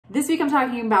This week I'm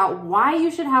talking about why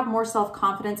you should have more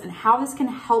self-confidence and how this can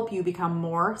help you become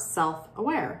more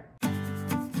self-aware.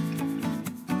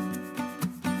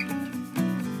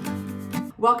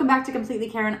 Welcome back to Completely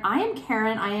Karin. I am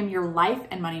Karin. I am your life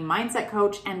and money mindset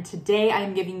coach, and today I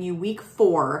am giving you week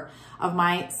 4 of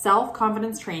my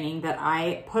self-confidence training that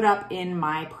I put up in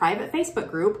my private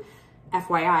Facebook group.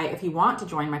 FYI, if you want to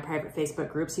join my private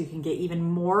Facebook group so you can get even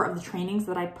more of the trainings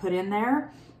that I put in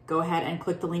there, go ahead and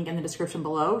click the link in the description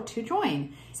below to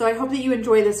join. So I hope that you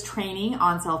enjoy this training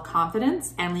on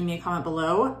self-confidence, and leave me a comment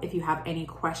below if you have any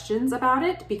questions about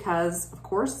it, because of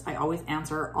course I always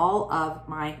answer all of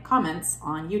my comments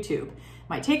on YouTube. It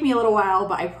might take me a little while,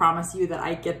 but I promise you that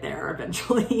I get there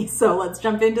eventually. So let's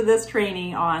jump into this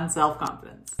training on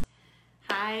self-confidence.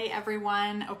 Hi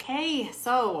everyone. Okay,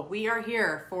 so we are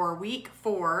here for week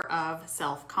 4 of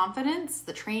self-confidence,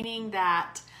 the training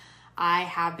that I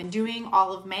have been doing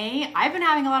all of May. I've been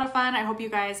having a lot of fun. I hope you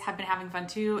guys have been having fun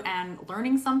too and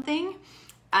learning something.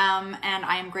 And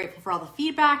I am grateful for all the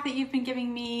feedback that you've been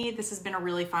giving me. This has been a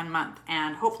really fun month,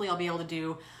 and hopefully I'll be able to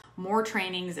do more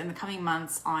trainings in the coming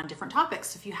months on different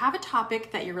topics. So if you have a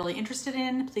topic that you're really interested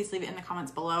in, please leave it in the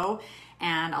comments below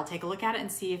and I'll take a look at it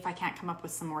and see if I can't come up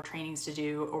with some more trainings to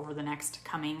do over the next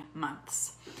coming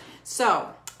months. So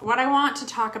what I want to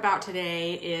talk about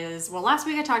today is, well, last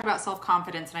week I talked about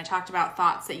self-confidence, and I talked about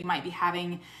thoughts that you might be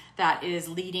having that is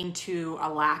leading to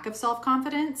a lack of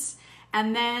self-confidence.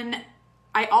 And then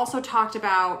I also talked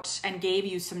about and gave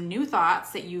you some new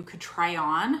thoughts that you could try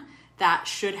on that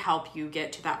should help you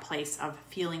get to that place of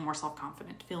feeling more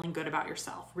self-confident, feeling good about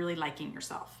yourself, really liking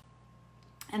yourself.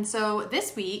 And so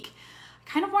this week, I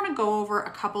kind of want to go over a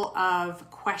couple of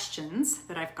questions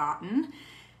that I've gotten,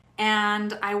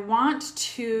 and I want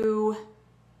to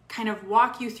kind of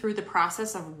walk you through the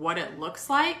process of what it looks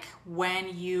like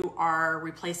when you are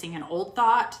replacing an old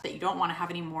thought that you don't want to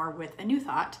have anymore with a new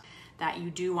thought that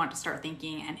you do want to start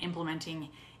thinking and implementing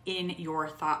in your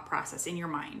thought process, in your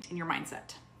mind, in your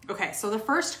mindset. Okay, so the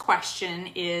first question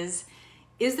is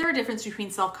there a difference between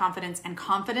self-confidence and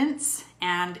confidence?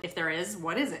 And if there is,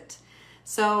 what is it?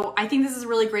 So I think this is a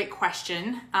really great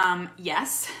question.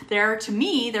 Yes, to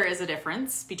me, there is a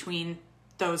difference between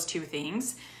those two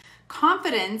things.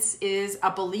 Confidence is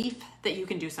a belief that you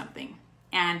can do something,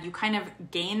 and you kind of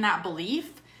gain that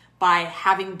belief by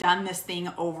having done this thing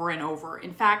over and over.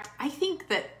 In fact, I think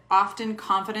that often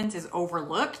confidence is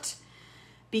overlooked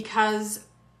because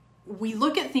we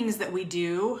look at things that we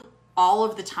do all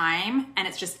of the time and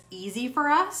it's just easy for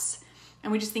us.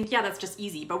 And we just think, yeah, that's just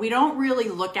easy. But we don't really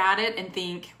look at it and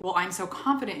think, well, I'm so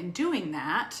confident in doing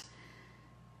that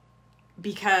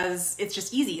because it's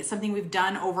just easy. It's something we've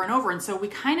done over and over. And so we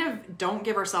kind of don't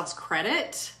give ourselves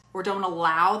credit or don't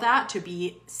allow that to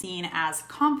be seen as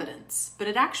confidence, but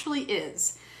it actually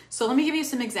is. So let me give you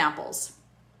some examples.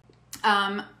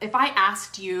 If I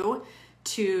asked you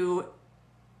to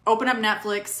open up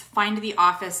Netflix, find The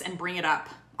Office, and bring it up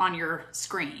on your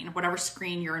screen, whatever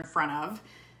screen you're in front of,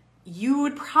 you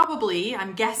would probably,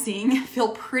 I'm guessing, feel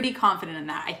pretty confident in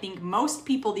that. I think most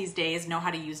people these days know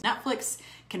how to use Netflix,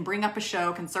 can bring up a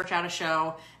show, can search out a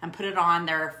show, and put it on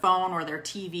their phone or their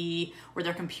TV or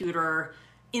their computer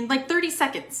in like 30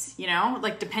 seconds, you know,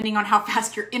 like depending on how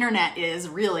fast your internet is,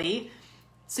 really.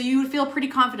 So you would feel pretty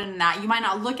confident in that. You might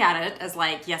not look at it as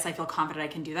like, yes, I feel confident I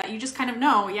can do that. You just kind of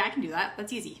know, yeah, I can do that.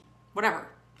 That's easy. Whatever.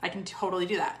 I can totally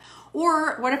do that.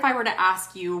 Or what if I were to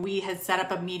ask you, we had set up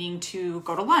a meeting to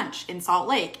go to lunch in Salt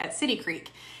Lake at City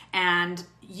Creek, and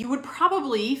you would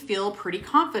probably feel pretty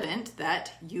confident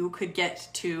that you could get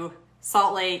to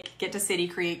Salt Lake, get to City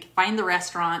Creek, find the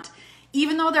restaurant,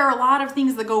 even though there are a lot of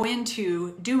things that go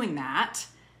into doing that.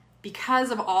 Because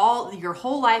of all your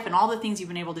whole life and all the things you've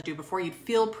been able to do before, you'd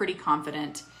feel pretty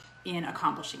confident in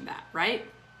accomplishing that, right?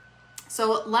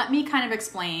 So let me kind of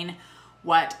explain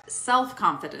what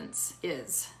self-confidence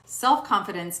is.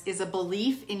 Self-confidence is a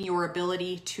belief in your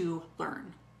ability to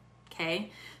learn,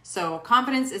 okay? So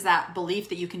confidence is that belief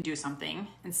that you can do something,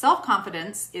 and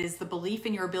self-confidence is the belief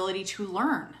in your ability to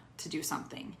learn to do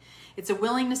something. It's a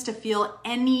willingness to feel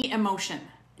any emotion,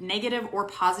 negative or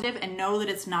positive, and know that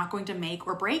it's not going to make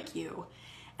or break you.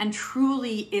 And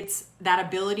truly, it's that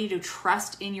ability to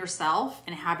trust in yourself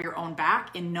and have your own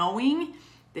back, in knowing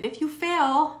that if you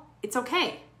fail, it's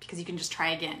okay, because you can just try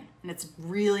again. And it's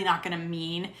really not going to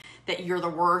mean that you're the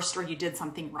worst or you did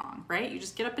something wrong, right? You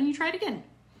just get up and you try it again.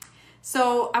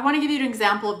 So I want to give you an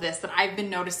example of this that I've been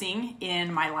noticing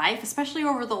in my life, especially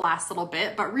over the last little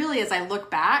bit. But really, as I look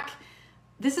back,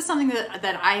 this is something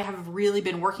that I have really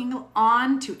been working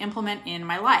on to implement in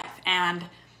my life. And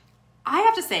I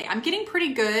have to say, I'm getting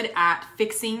pretty good at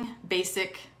fixing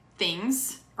basic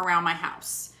things around my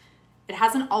house. it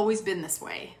hasn't always been this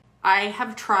way. I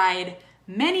have tried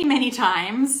many, many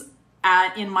times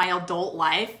in my adult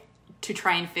life to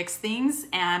try and fix things,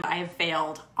 and I have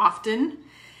failed often.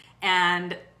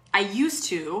 And I used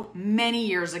to, many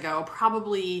years ago,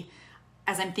 probably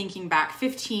as I'm thinking back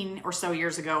 15 or so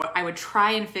years ago, I would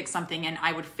try and fix something and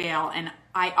I would fail. And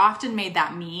I often made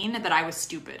that mean that I was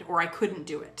stupid or I couldn't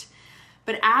do it.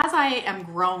 But as I am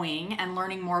growing and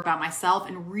learning more about myself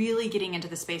and really getting into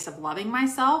the space of loving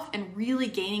myself and really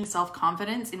gaining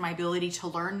self-confidence in my ability to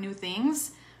learn new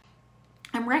things,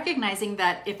 I'm recognizing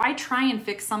that if I try and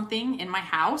fix something in my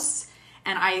house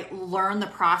and I learn the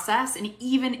process, and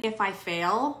even if I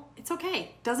fail, it's okay.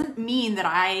 It doesn't mean that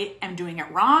I am doing it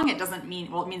wrong. It doesn't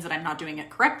mean, well, it means that I'm not doing it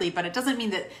correctly, but it doesn't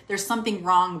mean that there's something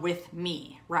wrong with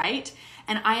me, right?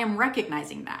 And I am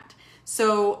recognizing that.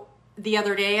 So the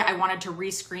other day I wanted to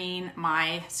rescreen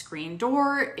my screen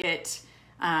door. It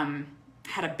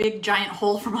had a big giant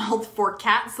hole from all the 4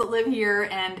 cats that live here,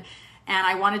 and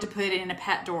I wanted to put it in a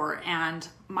pet door. And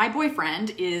my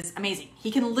boyfriend is amazing. He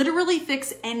can literally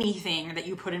fix anything that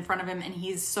you put in front of him, and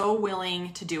he's so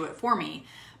willing to do it for me.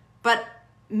 But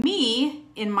me,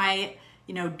 in my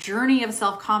journey of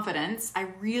self-confidence, I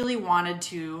really wanted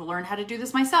to learn how to do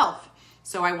this myself.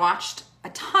 So I watched a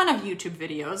ton of YouTube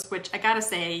videos, which I gotta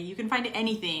say, you can find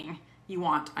anything you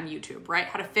want on YouTube, right?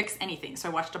 How to fix anything. So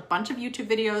I watched a bunch of YouTube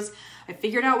videos. I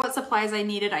figured out what supplies I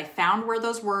needed. I found where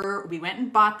those were. We went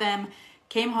and bought them,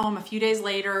 came home a few days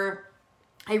later.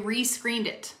 I rescreened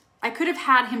it. I could have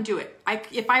had him do it.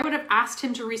 If I would have asked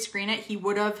him to rescreen it, he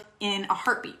would have in a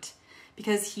heartbeat,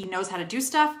 because he knows how to do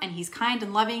stuff and he's kind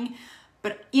and loving.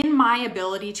 But in my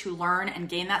ability to learn and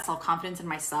gain that self-confidence in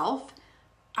myself,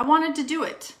 I wanted to do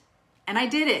it. And I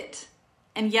did it.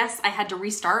 And yes, I had to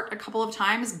restart a couple of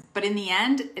times, but in the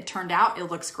end, it turned out, it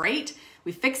looks great.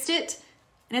 We fixed it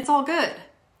and it's all good.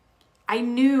 I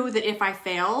knew that if I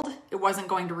failed, it wasn't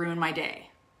going to ruin my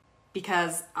day,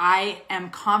 because I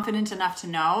am confident enough to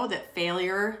know that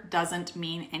failure doesn't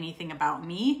mean anything about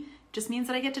me. It just means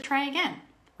that I get to try again,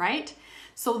 right?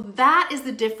 So that is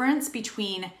the difference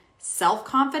between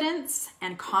self-confidence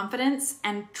and confidence.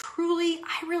 And truly,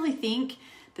 I really think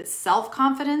that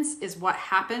self-confidence is what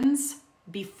happens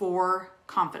before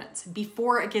confidence,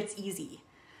 before it gets easy.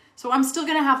 So I'm still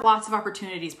gonna have lots of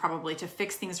opportunities probably to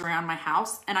fix things around my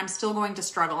house, and I'm still going to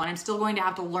struggle, and I'm still going to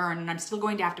have to learn, and I'm still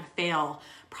going to have to fail,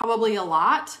 probably a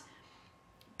lot,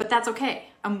 but that's okay.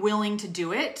 I'm willing to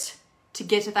do it to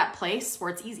get to that place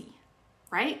where it's easy,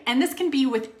 right? And this can be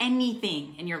with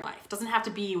anything in your life. It doesn't have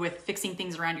to be with fixing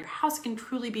things around your house. It can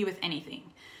truly be with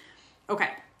anything. Okay,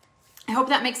 I hope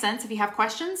that makes sense. If you have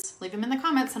questions, leave them in the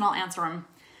comments and I'll answer them.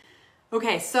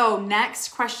 Okay, so next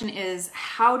question is,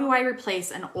 how do I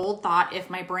replace an old thought if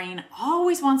my brain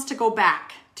always wants to go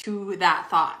back to that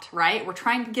thought, right? We're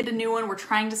trying to get a new one. We're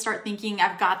trying to start thinking,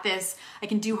 I've got this, I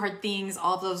can do hard things,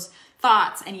 all of those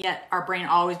thoughts, and yet our brain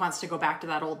always wants to go back to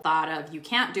that old thought of, you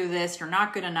can't do this, you're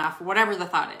not good enough, whatever the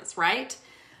thought is, right?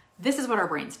 This is what our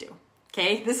brains do.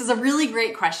 Okay, this is a really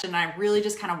great question. I really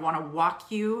just kind of want to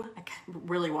walk you. I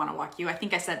really want to walk you. I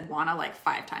think I said wanna like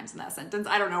 5 times in that sentence.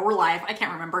 I don't know, we're live, I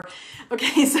can't remember.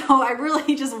 Okay, so I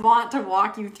really just want to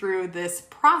walk you through this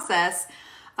process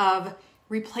of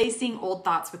replacing old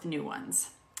thoughts with new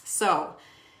ones. So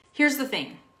here's the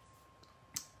thing.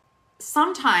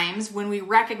 Sometimes when we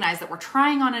recognize that we're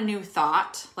trying on a new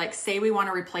thought, like say we want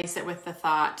to replace it with the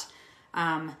thought,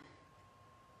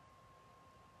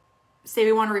 say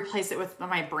we want to replace it with,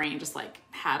 my brain just like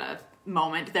had a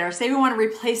moment there. Say we want to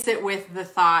replace it with the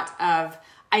thought of,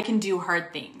 I can do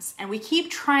hard things. And we keep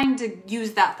trying to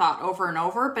use that thought over and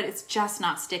over, but it's just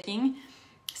not sticking.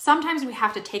 Sometimes we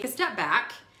have to take a step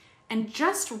back and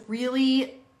just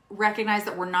really recognize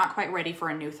that we're not quite ready for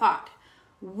a new thought.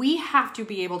 We have to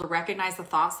be able to recognize the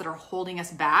thoughts that are holding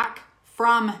us back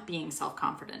from being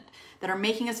self-confident, that are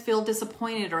making us feel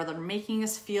disappointed, or that are making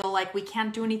us feel like we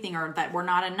can't do anything, or that we're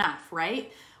not enough,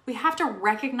 right? We have to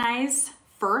recognize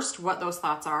first what those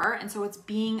thoughts are, and so it's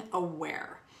being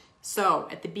aware. So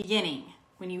at the beginning,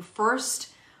 when you first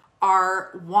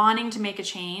are wanting to make a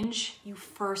change, you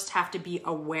first have to be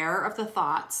aware of the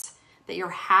thoughts that you're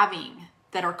having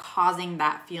that are causing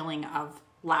that feeling of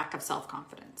lack of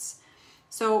self-confidence.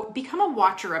 So become a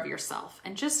watcher of yourself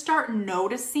and just start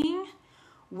noticing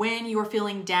when you're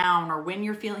feeling down, or when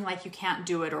you're feeling like you can't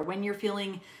do it, or when you're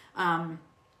feeling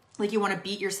like you want to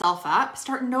beat yourself up.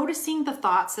 Start noticing the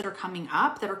thoughts that are coming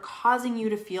up that are causing you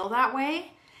to feel that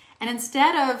way. And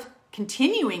instead of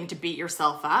continuing to beat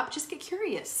yourself up, just get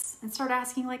curious and start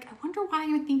asking, like, I wonder why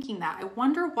I'm thinking that. I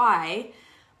wonder why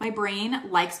my brain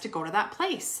likes to go to that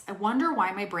place. I wonder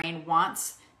why my brain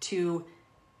wants to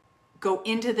go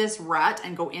into this rut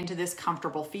and go into this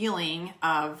comfortable feeling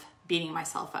of beating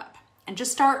myself up and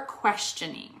just start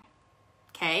questioning.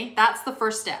 Okay, that's the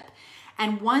first step.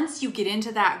 And once you get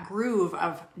into that groove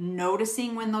of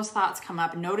noticing when those thoughts come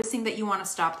up, noticing that you want to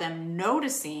stop them,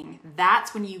 noticing,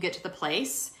 that's when you get to the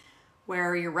place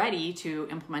where you're ready to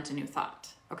implement a new thought.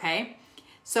 Okay,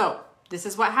 so this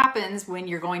is what happens when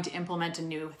you're going to implement a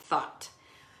new thought.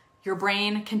 Your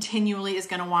brain continually is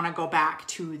going to want to go back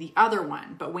to the other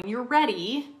one. But when you're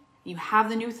ready, you have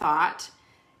the new thought,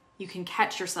 you can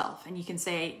catch yourself and you can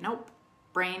say, nope,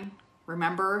 brain,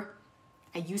 remember,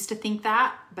 I used to think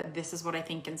that, but this is what I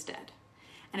think instead.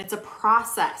 And it's a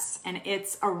process, and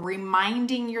it's a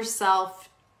reminding yourself,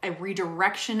 a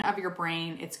redirection of your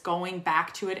brain. It's going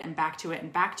back to it and back to it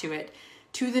and back to it,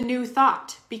 to the new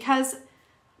thought, because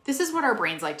this is what our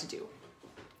brains like to do.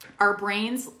 Our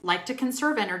brains like to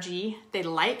conserve energy. They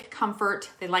like comfort.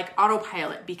 They like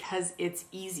autopilot because it's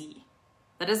easy.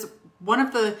 That is one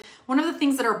of the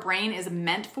things that our brain is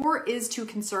meant for, is to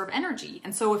conserve energy.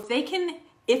 And so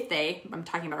I'm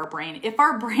talking about our brain, if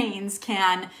our brains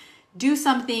can do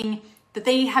something that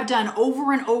they have done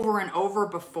over and over and over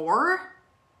before,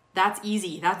 that's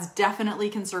easy. That's definitely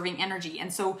conserving energy.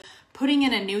 And so putting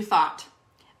in a new thought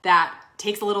that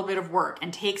takes a little bit of work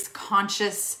and takes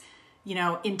conscious,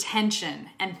 intention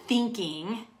and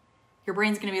thinking, your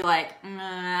brain's going to be like,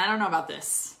 I don't know about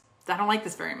this. I don't like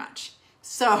this very much.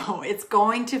 So it's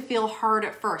going to feel hard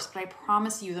at first, but I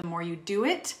promise you, the more you do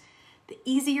it, the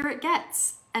easier it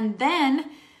gets. And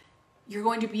then you're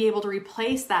going to be able to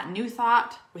replace that new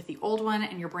thought with the old one,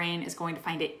 and your brain is going to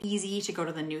find it easy to go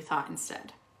to the new thought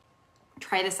instead.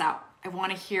 Try this out. I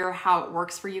want to hear how it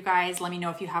works for you guys. Let me know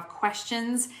if you have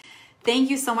questions. Thank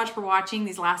you so much for watching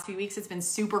these last few weeks. It's been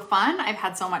super fun. I've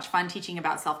had so much fun teaching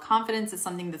about self-confidence. It's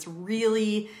something that's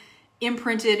really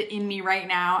imprinted in me right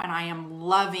now, and I am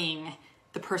loving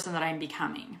the person that I'm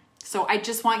becoming. So I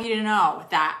just want you to know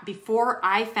that before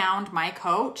I found my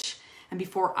coach and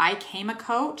before I came a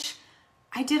coach,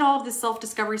 I did all of this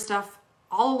self-discovery stuff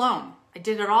all alone. I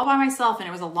did it all by myself, and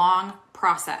it was a long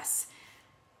process.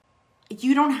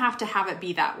 You don't have to have it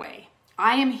be that way.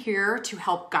 I am here to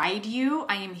help guide you.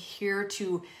 I am here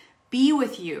to be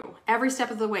with you every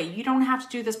step of the way. You don't have to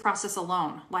do this process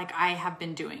alone like I have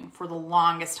been doing for the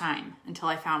longest time until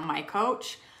I found my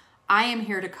coach. I am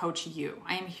here to coach you.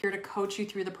 I am here to coach you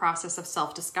through the process of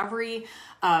self-discovery,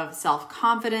 of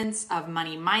self-confidence, of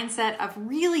money mindset, of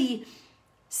really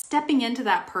stepping into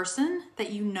that person that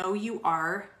you know you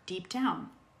are deep down,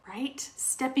 right?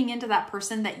 Stepping into that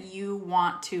person that you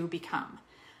want to become.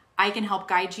 I can help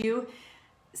guide you.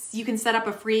 You can set up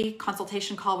a free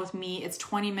consultation call with me. It's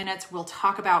 20 minutes. We'll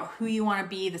talk about who you want to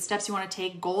be, the steps you want to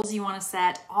take, goals you want to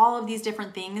set, all of these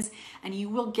different things. And you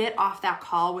will get off that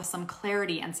call with some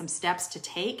clarity and some steps to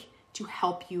take to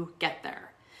help you get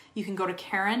there. You can go to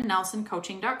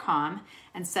KarinNelsonCoaching.com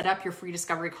and set up your free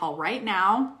discovery call right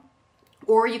now.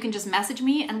 Or you can just message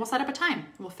me and we'll set up a time.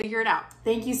 We'll figure it out.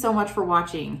 Thank you so much for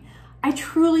watching. I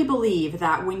truly believe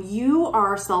that when you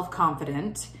are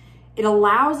self-confident, it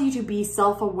allows you to be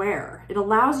self-aware. It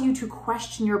allows you to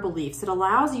question your beliefs. It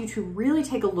allows you to really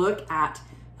take a look at,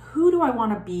 who do I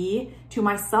want to be to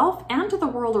myself and to the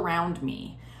world around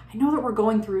me? I know that we're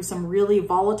going through some really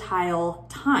volatile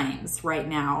times right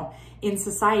now in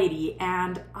society,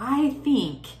 and I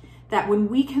think that when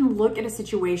we can look at a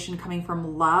situation coming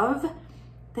from love,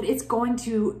 that is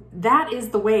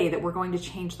the way that we're going to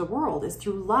change the world, is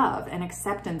through love and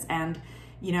acceptance and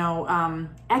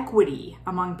equity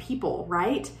among people,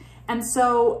 right? And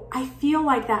so I feel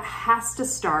like that has to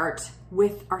start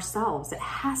with ourselves. It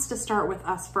has to start with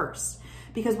us first,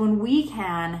 because when we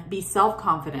can be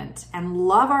self-confident and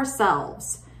love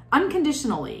ourselves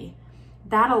unconditionally,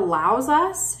 that allows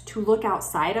us to look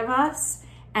outside of us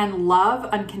and love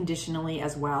unconditionally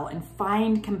as well, and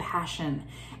find compassion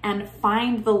and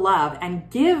find the love and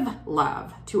give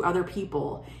love to other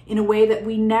people in a way that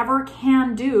we never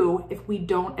can do if we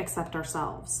don't accept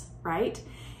ourselves, right?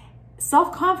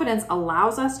 Self-confidence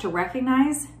allows us to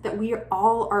recognize that we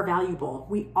all are valuable,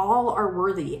 we all are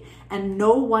worthy, and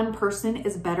no one person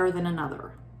is better than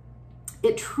another.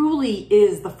 It truly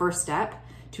is the first step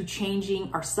to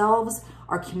changing ourselves,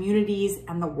 our communities,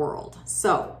 and the world.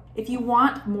 So if you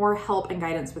want more help and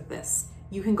guidance with this,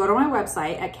 you can go to my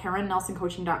website at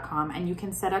KarinNelsonCoaching.com and you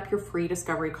can set up your free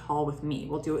discovery call with me.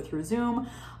 We'll do it through Zoom.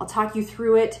 I'll talk you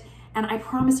through it And I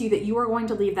promise you that you are going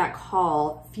to leave that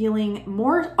call feeling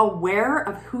more aware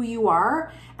of who you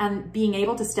are and being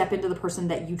able to step into the person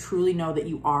that you truly know that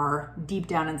you are deep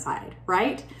down inside,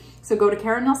 right? So go to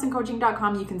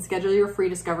KarinNelsonCoaching.com. You can schedule your free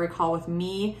discovery call with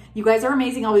me. You guys are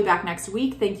amazing. I'll be back next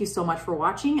week. Thank you so much for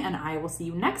watching, and I will see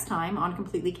you next time on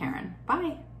Completely Karin.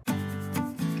 Bye.